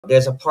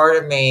There's a part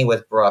of me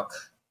with Brooke.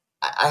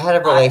 I had a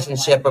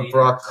relationship with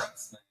Brooke,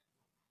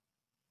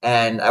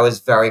 and I was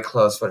very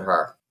close with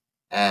her.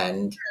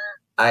 And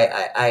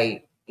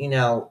you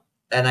know,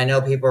 and I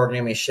know people are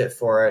giving me shit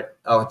for it.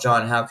 Oh,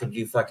 John, how could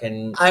you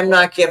fucking? I'm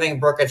not giving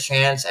Brooke a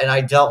chance, and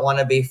I don't want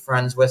to be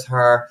friends with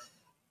her.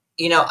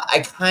 You know,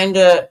 I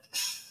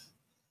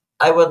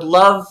would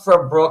love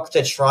for Brooke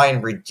to try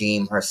and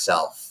redeem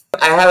herself.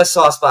 I have a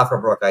soft spot for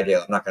Brooke. I do.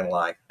 I'm not gonna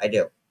lie. I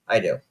do.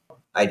 I do.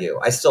 I do.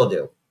 I still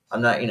do.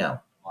 I'm not. You know.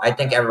 I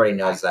think everybody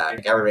knows that. I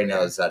think everybody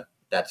knows that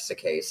that's the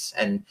case.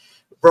 And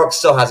Brooke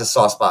still has a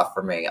soft spot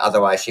for me.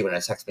 Otherwise, she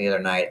wouldn't have texted me the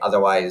other night.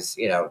 Otherwise,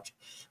 you know,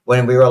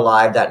 when we were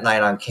live that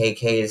night on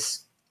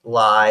KK's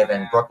live,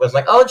 and Brooke was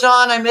like, "Oh,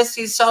 John, I miss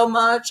you so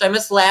much. I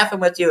miss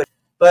laughing with you."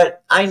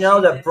 But I know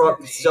that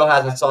Brooke still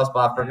has a soft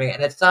spot for me,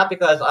 and it's not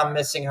because I'm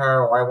missing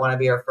her or I want to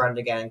be her friend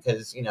again,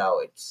 because you know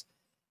it's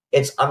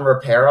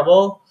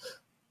unrepairable.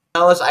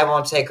 Knows I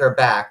won't take her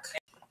back,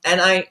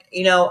 and I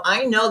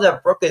know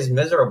that Brooke is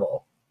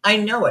miserable. I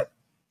know it.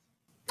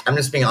 I'm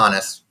just being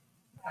honest.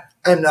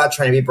 I'm not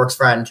trying to be Brooke's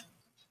friend,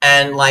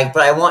 and but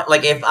I want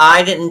if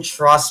I didn't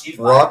trust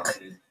Brooke,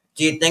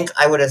 do you think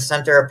I would have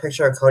sent her a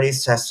picture of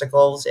Cody's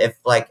testicles if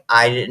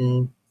I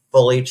didn't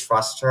fully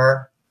trust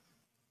her?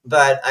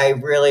 But I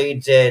really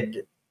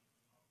did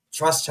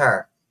trust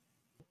her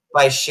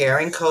by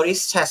sharing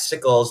Cody's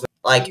testicles.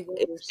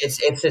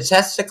 It's the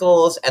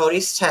testicles,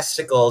 Cody's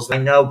testicles. I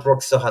know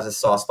Brooke still has a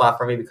soft spot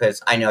for me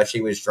because I know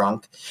she was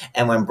drunk,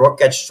 and when Brooke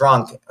gets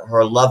drunk,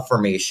 her love for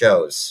me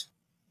shows.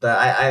 But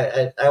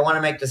I want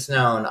to make this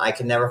known. I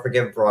can never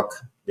forgive Brooke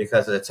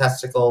because of the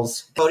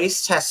testicles,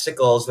 Cody's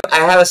testicles. I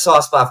have a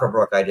soft spot for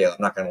Brooke. I do. I'm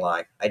not gonna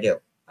lie. I do.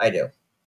 I do.